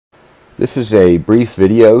This is a brief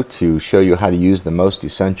video to show you how to use the most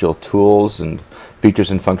essential tools and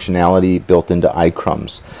features and functionality built into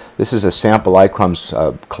iCrumz. This is a sample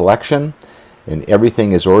iCrumz collection, and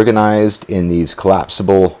everything is organized in these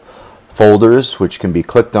collapsible folders which can be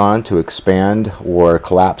clicked on to expand or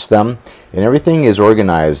collapse them. And everything is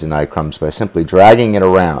organized in iCrumz by simply dragging it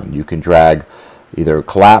around. You can drag either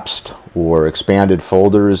collapsed or expanded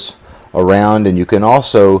folders around, and you can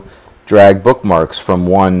also drag bookmarks from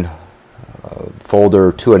one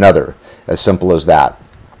folder to another, as simple as that.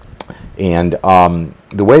 And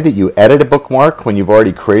the way that you edit a bookmark when you've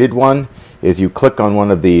already created one is you click on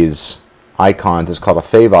one of these icons. It's called a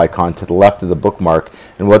fave icon to the left of the bookmark,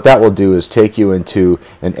 and what that will do is take you into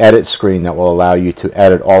an edit screen that will allow you to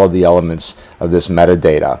edit all of the elements of this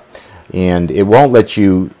metadata. And it won't let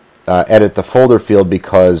you edit the folder field,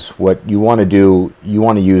 because what you want to do, you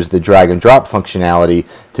want to use the drag and drop functionality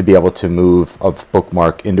to be able to move a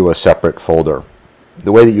bookmark into a separate folder.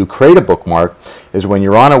 The way that you create a bookmark is when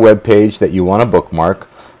you're on a web page that you want to bookmark.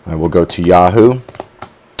 I will go to Yahoo,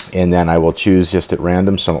 and then I will choose just at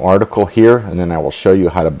random some article here, and then I will show you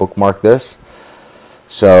how to bookmark this.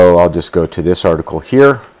 So I'll just go to this article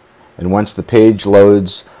here, and once the page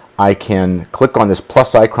loads, I can click on this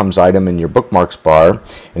plus iCrumz item in your bookmarks bar.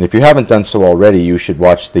 And if you haven't done so already, you should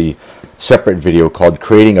watch the separate video called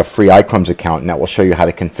Creating a Free iCrumz Account, and that will show you how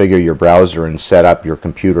to configure your browser and set up your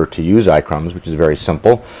computer to use iCrumz, which is very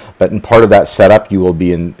simple. But in part of that setup, you will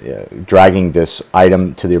be dragging this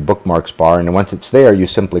item to your bookmarks bar, and once it's there, you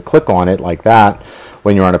simply click on it like that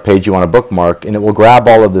when you're on a page you want to bookmark, and it will grab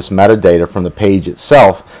all of this metadata from the page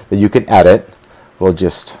itself that you can edit. We'll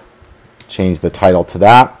just change the title to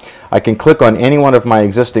that. I can click on any one of my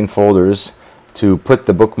existing folders to put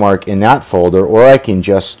the bookmark in that folder, or I can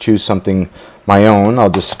just choose something my own. I'll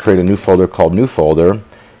just create a new folder called New Folder,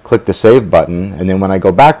 click the Save button, and then when I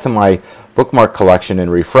go back to my bookmark collection and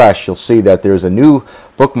refresh, you'll see that there's a new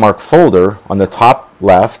bookmark folder on the top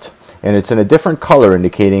left, and it's in a different color,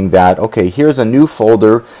 indicating that, okay, here's a new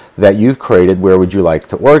folder that you've created. Where would you like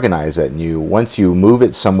to organize it? And once you move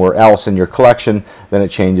it somewhere else in your collection, then it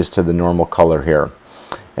changes to the normal color here.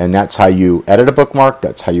 And that's how you edit a bookmark.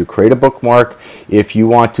 That's how you create a bookmark. If you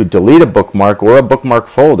want to delete a bookmark or a bookmark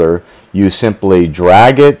folder, you simply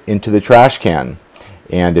drag it into the trash can.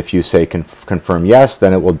 And if you say confirm yes,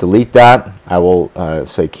 then it will delete that. I will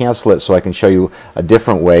say cancel it, so I can show you a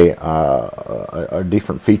different way, a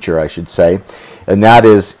different feature, I should say. And that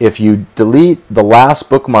is, if you delete the last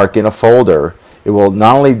bookmark in a folder, it will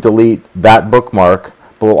not only delete that bookmark,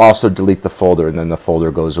 but will also delete the folder, and then the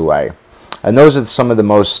folder goes away. And those are some of the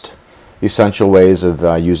most essential ways of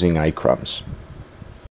using iCrumz.